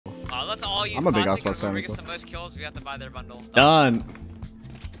Let's all use I'm a big classic, Oswald and whoever fan. gets the most kills, we have to buy their bundle. Done.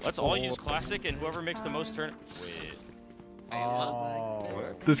 Let's all use classic, and whoever makes the most turn. Wait.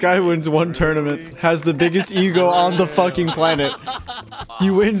 This guy wins one tournament, has the biggest ego on the fucking planet. He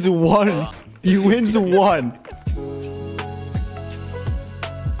wins one. He wins one.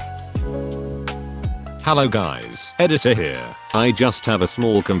 Hello guys, editor here. I just have a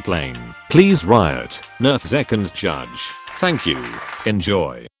small complaint. Please riot, nerf Zekken's judge. Thank you.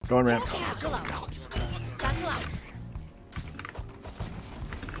 Enjoy. Go on, ramp.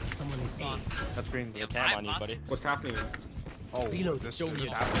 That's green. The cam on you, buddy. What's happening? Oh, this happening.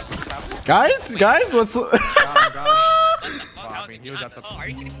 Guys, let's. What the fuck? How is it? he was at the- Oh, are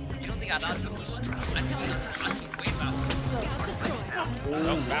you kidding? You don't think I dodged him? I'm doing way faster.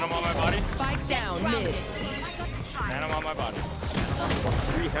 Oh, Phantom on my body. Spike down mid. Phantom on my body.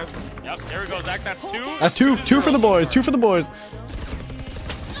 3 heavy. Yep, there we go, Zach. That's 2. That's two. Two for the boys. Two for the boys.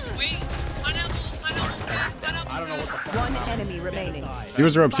 Wait, I don't know what the fuck. One enemy remaining. He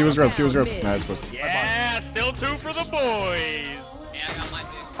was ropes. He was ropes. He was ropes. Nice. Yeah, still 2 for the boys. Yeah, I got mine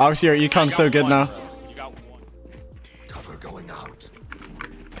too. Obviously, our ecom's so good now. You got 1. Cover going out.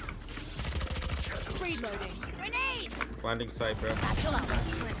 Reloading. Grenade. Landing site, bro. Satchel out.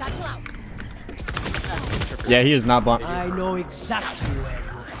 Satchel out. Yeah, he is not blind. I know exactly where you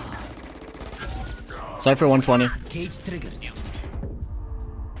are. Cypher 120. Cage triggered.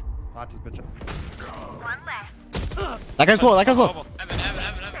 Not just bitch. That guy's low. That guy's low. Evan.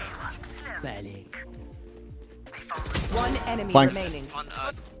 Malik. One enemy Flank. remaining. On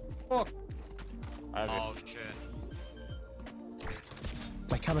us. Fuck. Oh shit.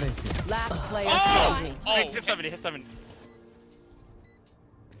 My camera is this. Last player Oh! standing. Oh, Hit 70, hit 70.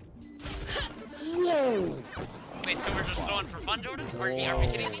 Wait, so we're just throwing for fun, Jordan? Are we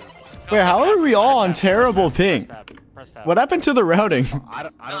kidding me? Wait, how are we all on terrible ping? Press tab. What happened to the routing? I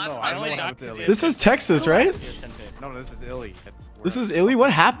don't know. I that's don't know fine. what happened to Illy. This is Texas, right? No, this is Illy. This is Illy?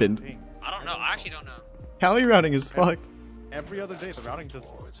 What happened? I don't know. I actually don't know. Cali routing is fucked. Every other day, the routing just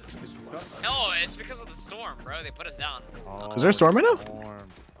is disgusting. No, it's because of the storm, bro. They put us down. Oh, Is there a storm right now? storm.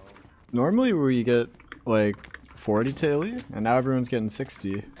 Normally we get like 40 to Illy, and now everyone's getting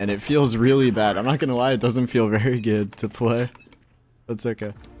 60. And it feels really bad. I'm not gonna lie, it doesn't feel very good to play. That's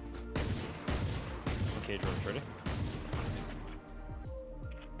okay. Okay, George, ready?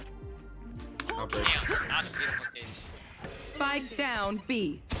 I'll break. Damn, that's a beautiful cage. Spike down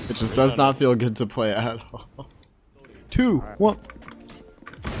B. It just does not feel good to play at all. 2, 1.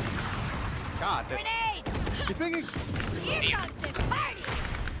 God, you thinking? Here comes the party.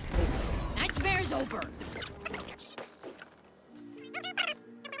 Nightmare's over.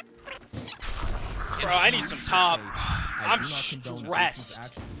 Bro, I need some top. I'm stressed.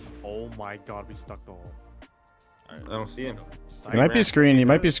 Oh my god, we stuck the hole. I don't see him. He might be screen, he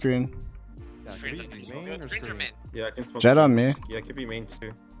might be screen. Yeah, Screens, I could think. it be main or Screens are screen? main. Yeah, I can smoke. Jet on me. Yeah, it could be main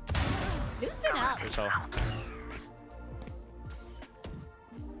too. Loosen up. There's hell. I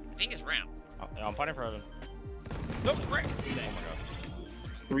think it's ramp. Yeah, I'm fighting for Evan. Nope, right. Oh my god.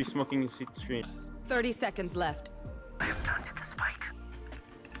 3 smoking screen. 30 seconds left.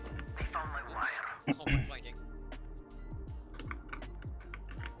 Oh, we're flanking.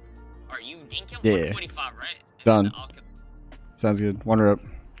 Are you dinking? Yeah. 145, right? Done. I'll kill- Sounds good. One rope.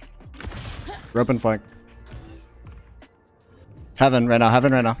 Rope and flank. Heaven right now,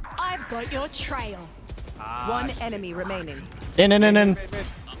 heaven right now. I've got your trail. One enemy remaining. In. Oh, main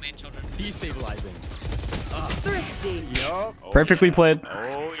children. Destabilizing. Thrifty. Yup. Perfectly played.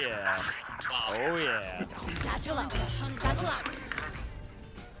 Oh yeah. Wow. Oh yeah. Satchel out. Satchel out.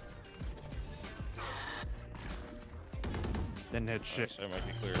 Didn't hit shit. So it might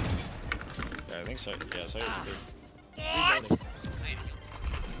be clear. Yeah, I think so. Yeah, so it's clear. What?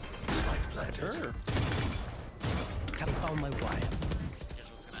 Sure. I found my wire. Here's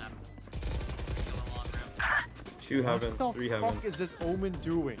what's gonna happen. Kill him long ramp. 2 heaven, What 3 the heaven. fuck is this Omen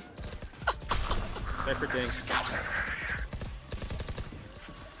doing? Cypher ding.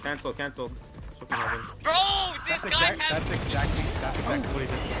 Cancel. Smoking heaven. Bro, this guy has. That's exactly what he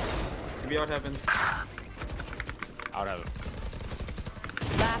did. Be out heaven. Out of it.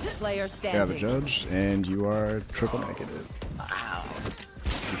 Last player You have a standing. judge, and you are triple negative.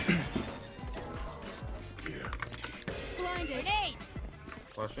 Blinded.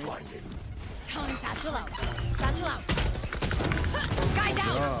 Flashing. Telling satchel out. Satchel out. Sky's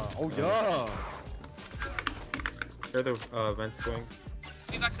out. Yeah. Oh yeah. Hear the vent swing.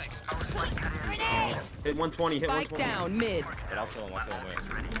 Be backside. Hit 120. Hit Spike 120. down mid. But I'll kill him. I'll kill him.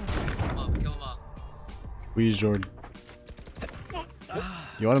 Kill him up. Please, Jordan.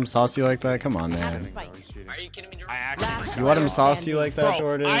 You want him saucy like that? Come on, man. Spike. Are you kidding me, Jordan? I actually. You let him sauce you like that, Bro,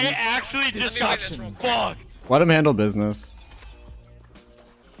 Jordan? I actually just Let me got do this real quick. fucked. Let him handle business.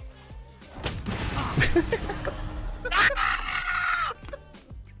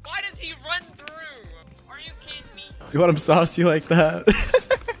 Why does he run through? Are you kidding me? You let him sauce you like that?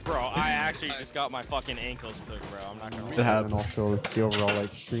 Bro, I actually just got my fucking ankles took, bro. I'm not gonna It lie. And happens. also the overall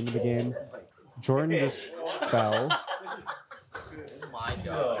like stream of the game. Jordan just fell.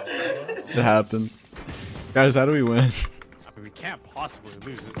 It happens. Guys, how do we win? I mean, we can't possibly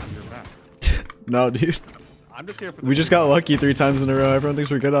lose. This is your map. No, dude. I'm just here for the We just got lucky 3 times in a row. Everyone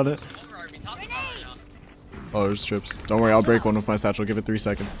thinks we're good on it. What are we talking about right now? Oh, there's trips. Don't worry, I'll break one with my satchel. Give it 3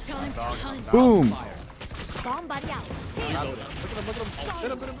 seconds. Time to hunt. Boom! Bomb buddy out. Satchel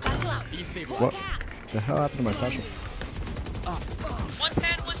out. What the hell happened to my satchel?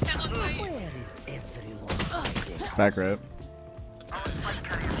 110, 110, 110. Back right.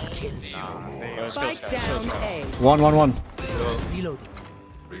 Spike down A. 1. Reloading.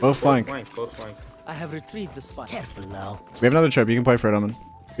 Both flank. Both flank. I have retrieved the spike. Careful now. We have another trip. You can play for it, Omen.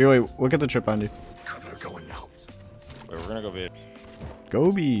 Here, wait. Look at the trip on you. Wait, we're gonna go big.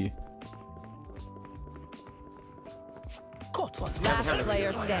 Go B. Caught one. Last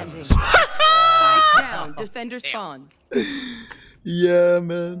player standing. Spike down. Defender spawn. Yeah,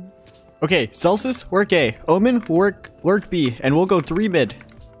 man. Okay, Celsius, work A. Omen, work B. And we'll go 3 mid.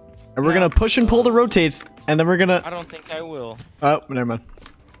 And we're gonna push and pull the rotates. And then we're gonna... I don't think I will. Oh, never mind.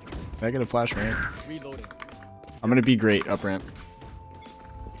 I get a flash ramp. Reloading. I'm gonna be great up ramp.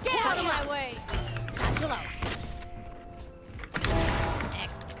 Get out of my way. Satchel out.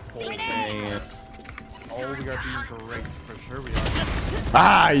 Next. Man. Oh, we are being great for sure. We are.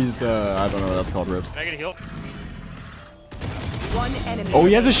 Ah, he's, I don't know what that's called, rips. Can I get a heal? One enemy. Oh,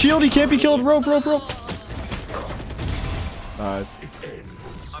 he has a shield. He can't be killed. Rope. Nice.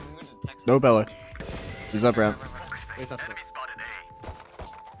 I'm going to text No Bella. He's up ramp. Where's that for?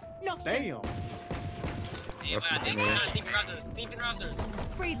 No. Damn. Hey, deep in raptors, deep in raptors.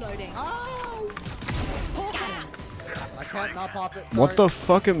 Reloading. Oh. Got it. I can't not pop it. What the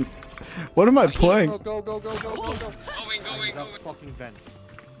fuck am... What am I playing? Go. Going. That fucking vent.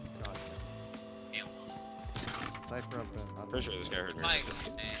 God. Damn. Cypher up vent. Pretty sure this guy heard me. Like,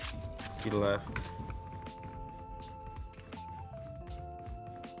 man. He left.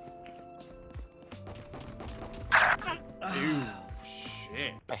 Dude,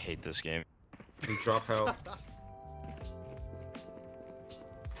 shit. I hate this game. He dropped hell.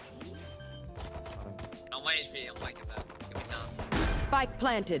 On my HP, I'm liking that. Give me time. Spike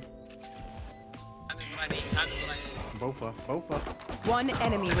planted. Time is what I need. Time is what I need. Bofa. One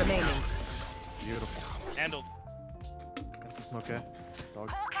enemy remaining. Beautiful. Handled. That's a smoke, eh? Dog.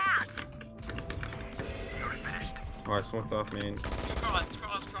 Oh, I smoked off main. Cross.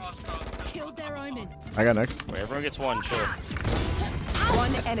 Killed their omen. I got next. Wait, everyone gets one. Chill.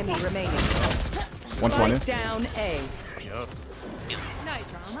 One enemy remaining. 120. Spike down A. No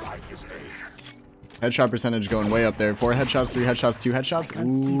drama. Headshot percentage going way up there. 4 headshots, 3 headshots, 2 headshots.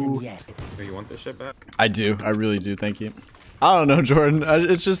 Ooh. Do you want this shit back? I do. I really do. Thank you. I don't know, Jordan.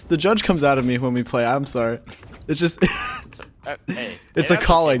 It's just the judge comes out of me when we play. I'm sorry. It's just... Hey. It's hey, a that's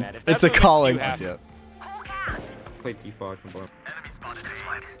calling. okay, man. If It's that's a what makes calling. you happy- Yeah. Play default. I can block. Nailed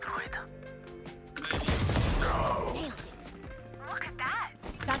it. Look at that.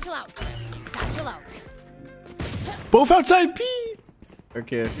 Satchel out. Satchel out. Both outside P.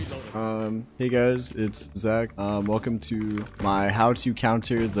 Okay. Hey guys, it's Zach. Welcome to my how to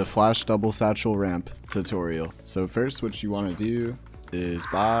counter the flash double satchel ramp tutorial. So first, what you want to do is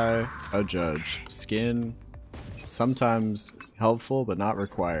buy a judge skin. Sometimes helpful, but not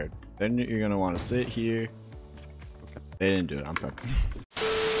required. Then you're gonna want to sit here. They didn't do it. I'm sorry.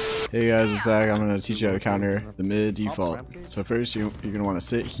 Hey guys, it's Zach. I'm gonna teach you how to counter the mid default. So first, you're gonna want to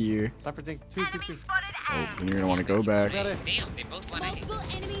sit here. Cypher dink. Two. Oh, and you're gonna want to go back. Damn, they both went A. Multiple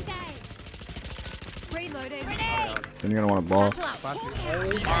enemies A. Reloading. Then you're gonna want to ball. Satchel out.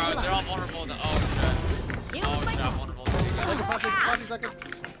 Alright, they're all vulnerable to. Oh shit. I'm vulnerable to you guys. Second.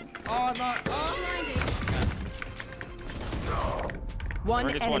 Oh, not. One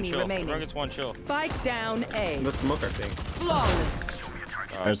Everyone gets one enemy chill. Everyone remaining. gets one chill. Spike down A. The smoke, I think. Flawless.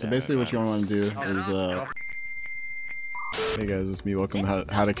 Alright, so basically what you want to do is, hey guys, it's me. Welcome to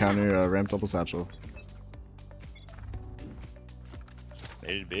how to counter ramp double satchel.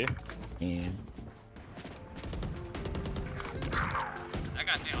 Needed B. And I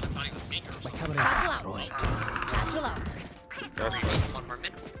got I thought he was Faker or something. Satchel out. Satchel out. That's One more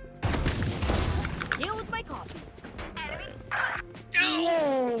mid. Deal with my coffee.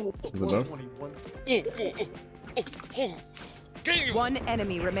 is it both? Damn. One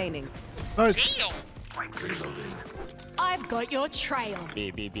enemy remaining. Nice. Damn. I've got your trail.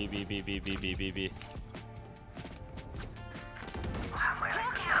 B. Grenade.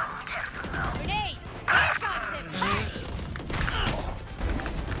 I got them.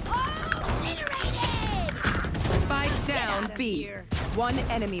 Oh, obliterated. Spike down Out of B. here. One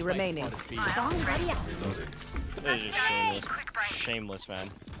enemy remaining. Bomb ready out. They're just shameless. Shameless, man.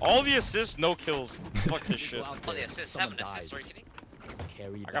 All the assists, no kills. Fuck this shit. Oh, the assist, 7 assists. Are you kidding?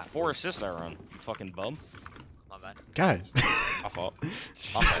 I got 4 assists that run. You fucking bum. My bad. Guys. My fault.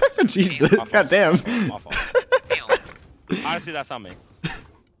 My fault. Jesus. My fault. God damn. My fault. Damn. Honestly, that's not me.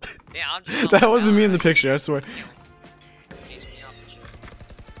 Yeah, I'm just. That wasn't me in the picture, I swear. Piss me off and shit.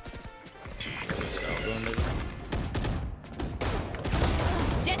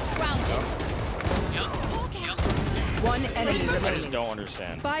 Jets grounded. One enemy I just remaining. don't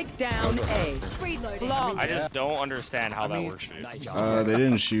understand. Spike down A. Reloading. Long. I just don't understand how that works for you. They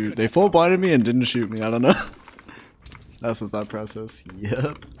didn't shoot. They full blinded me and didn't shoot me. I don't know. That's the thought process.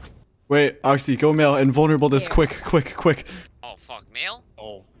 Yep. Wait, Oxy, go mail. Invulnerable this. Quick. Oh, fuck. Mail?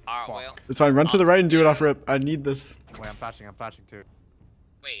 Oh, Alright, well. It's fine. Run to the right and do it off rip. I need this. Wait, I'm flashing too.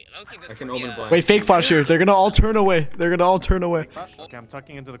 Wait, I don't think this I can could be open a... blind. Wait, fake flash here. They're gonna all turn away. Flash? Okay, I'm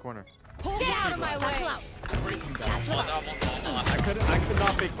tucking into the corner. Get out of my way. I could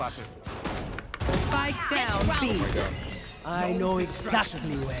not fake flash it. Spike down B. Oh my god. I know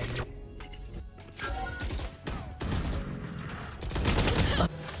exactly where you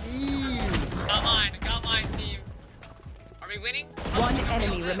Got mine, team. Are we winning? One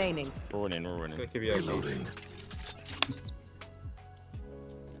enemy remaining. we're winning. It's gonna keep you out.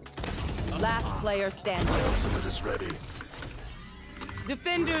 Last player standing.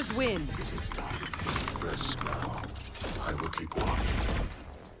 Defenders win.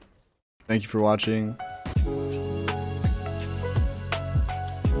 Thank you for watching.